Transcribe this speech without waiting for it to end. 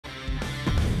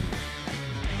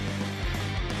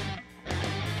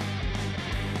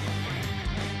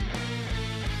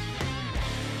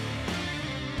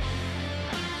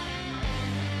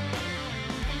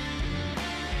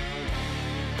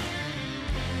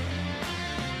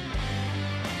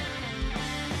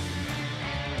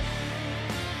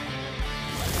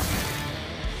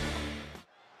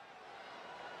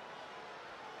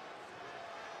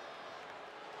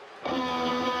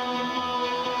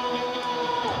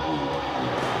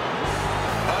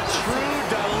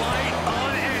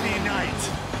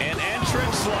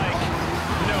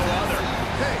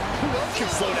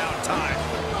slow down time.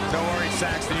 Don't worry,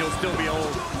 Saxton, you'll still be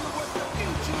old.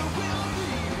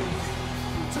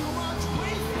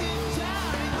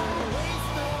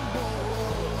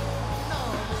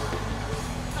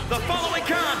 The following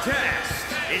contest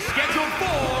is scheduled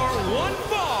for one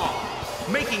fall.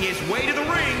 Making his way to the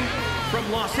ring from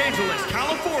Los Angeles,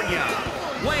 California,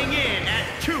 weighing in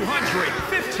at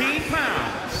 215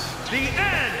 pounds, the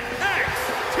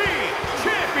NXT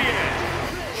Champion,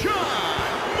 John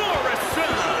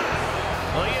Morrison.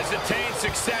 Well, he has attained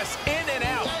success in and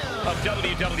out of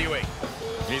WWE.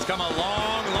 He's come a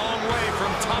long, long way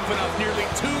from tough enough nearly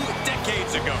 2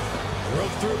 decades ago.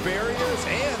 Broke through barriers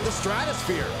and the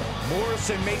stratosphere.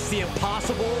 Morrison makes the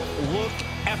impossible look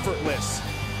effortless.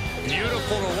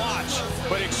 Beautiful to watch,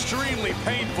 but extremely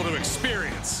painful to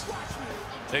experience.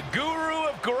 The guru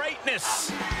of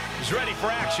greatness is ready for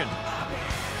action.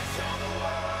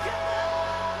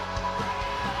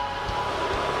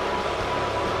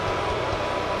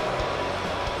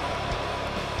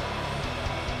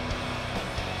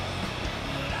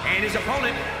 And his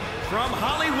opponent from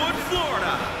Hollywood,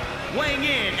 Florida, weighing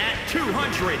in at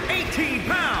 218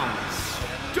 pounds,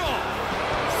 Dolph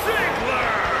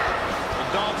Ziggler.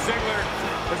 Dolph Ziggler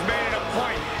has made it a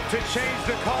point to change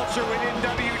the culture within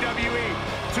WWE,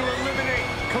 to eliminate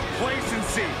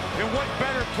complacency. And what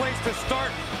better place to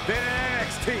start than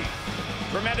NXT?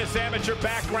 Tremendous amateur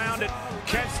background at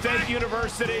Kent State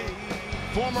University,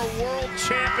 former world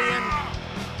champion.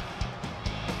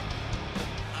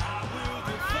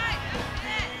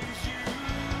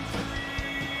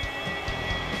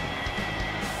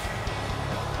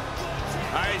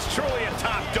 He's truly a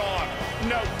top dog,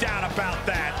 no doubt about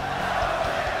that.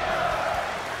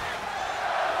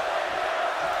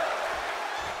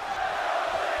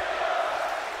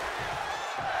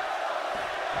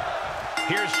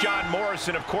 Here's John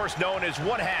Morrison, of course known as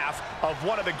one half of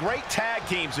one of the great tag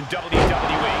teams in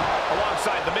WWE,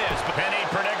 alongside The Miz. Penny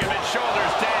predicament,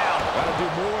 shoulders down. Gotta do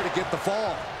more to get the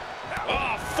fall.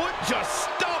 Oh, foot just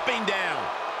stomping down.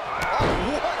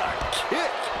 Oh, what a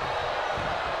kick.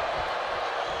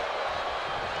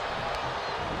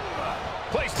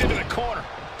 Placed into the corner.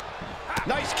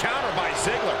 Nice counter by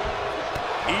Ziggler.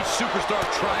 Each superstar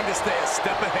trying to stay a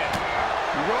step ahead.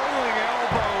 Rolling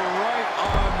elbow right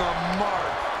on the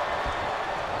mark.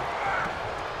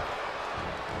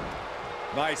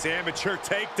 Nice amateur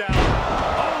takedown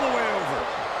all the way over.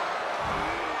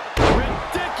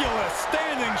 Ridiculous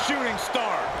standing shooting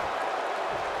star.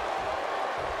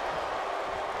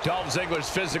 Dolph Ziggler's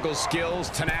physical skills,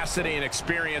 tenacity, and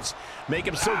experience make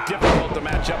him so difficult to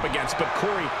match up against. But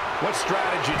Corey, what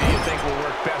strategy do you think will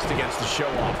work best against the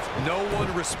show-off? No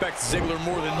one respects Ziggler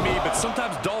more than me, but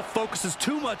sometimes Dolph focuses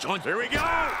too much on... Here we go!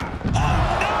 Oh, no!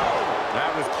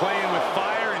 That was playing with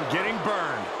fire and getting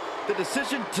burned. The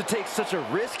decision to take such a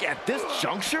risk at this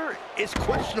juncture is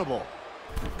questionable.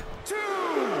 2!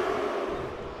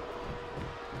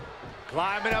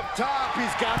 Climbing up top,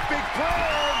 he's got big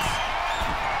plans!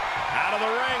 Out of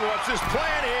the ring, what's his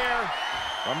plan here?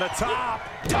 From the top.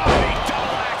 Diving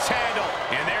double axe handle.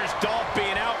 And there's Dolph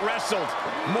being out-wrestled.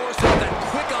 Morrison with that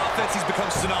quick offense he's become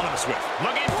synonymous with.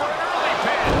 Looking for an early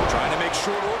pin. Trying to make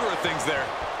short order of things there.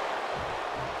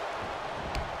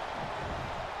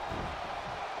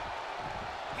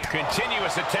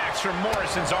 Continuous attacks from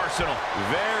Morrison's arsenal.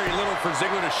 Very little for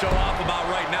Ziggler to show off about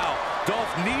right now.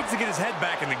 Dolph needs to get his head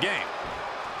back in the game.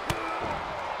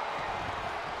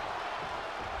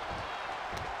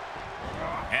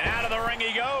 And out of the ring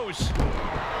he goes.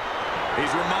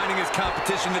 He's reminding his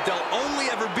competition that they'll only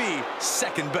ever be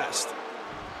second best.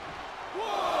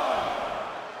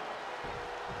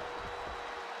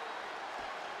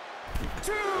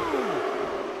 2!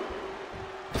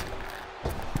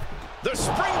 The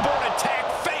springboard attack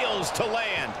fails to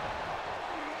land.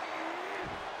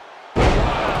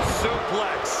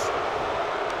 Suplex.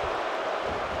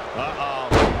 Uh-oh.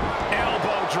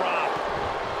 Elbow drop.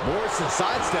 Morrison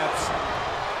sidesteps.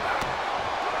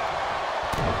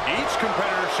 Each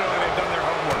competitor showing they've done their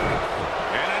homework.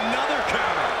 And another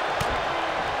counter.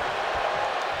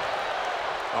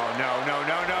 Oh, no, no,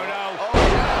 no, no, no. Oh,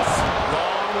 yes.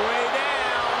 Long way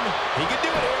down. He can do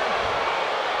it here.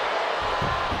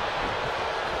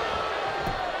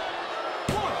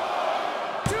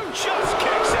 1, 2, Just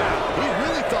kicks out. He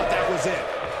really thought that was it.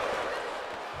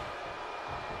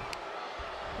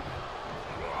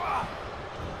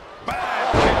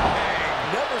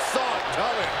 Never saw it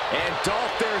coming. And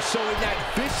Dolph there showing that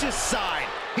vicious side.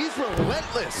 He's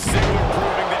relentless. Ziggler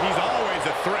proving that he's always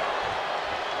a threat.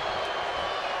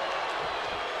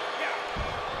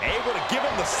 Able to give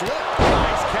him the slip.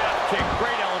 Nice calf kick,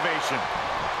 great elevation.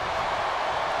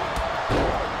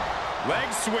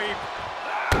 Leg sweep.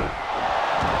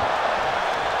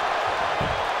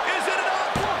 Is it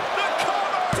enough? The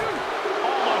cover!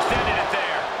 Almost ended it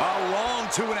there. A long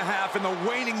 2.5 in the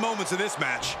waning moments of this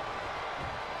match.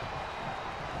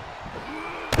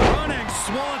 Running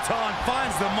Swanton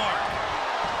finds the mark.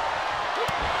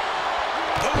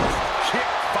 Ooh, kick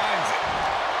finds it.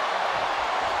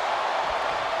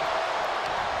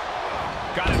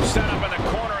 Got him set up in the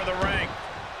corner of the ring.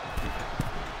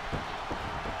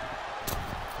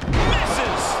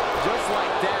 Misses! Just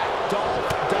like that, Dolph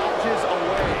dodges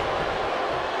away.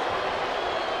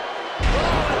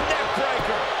 Oh, neck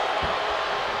breaker!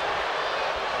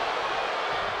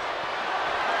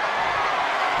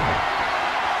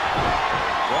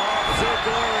 Dolph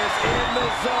Ziggler is in the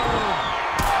zone.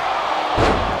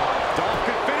 Dolph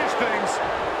could finish things.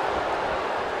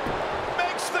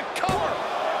 Makes the cover!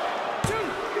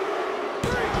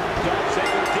 Dolph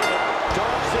Ziggler did it.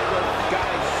 Dolph Ziggler got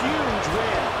a huge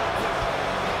win.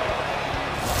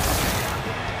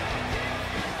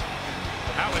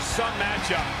 That was some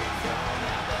matchup.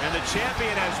 And the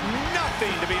champion has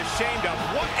nothing to be ashamed of.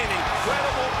 What an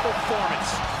incredible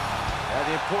performance. And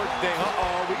the important thing,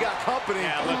 we got company.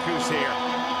 Yeah, look who's here.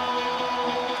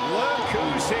 Look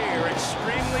who's here.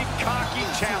 Extremely cocky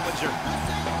challenger.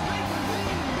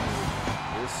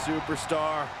 This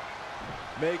superstar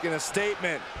making a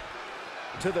statement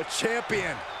to the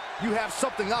champion. You have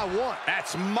something I want.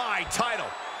 That's my title,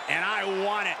 and I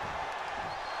want it.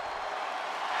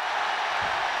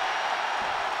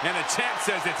 And the champ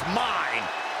says it's mine.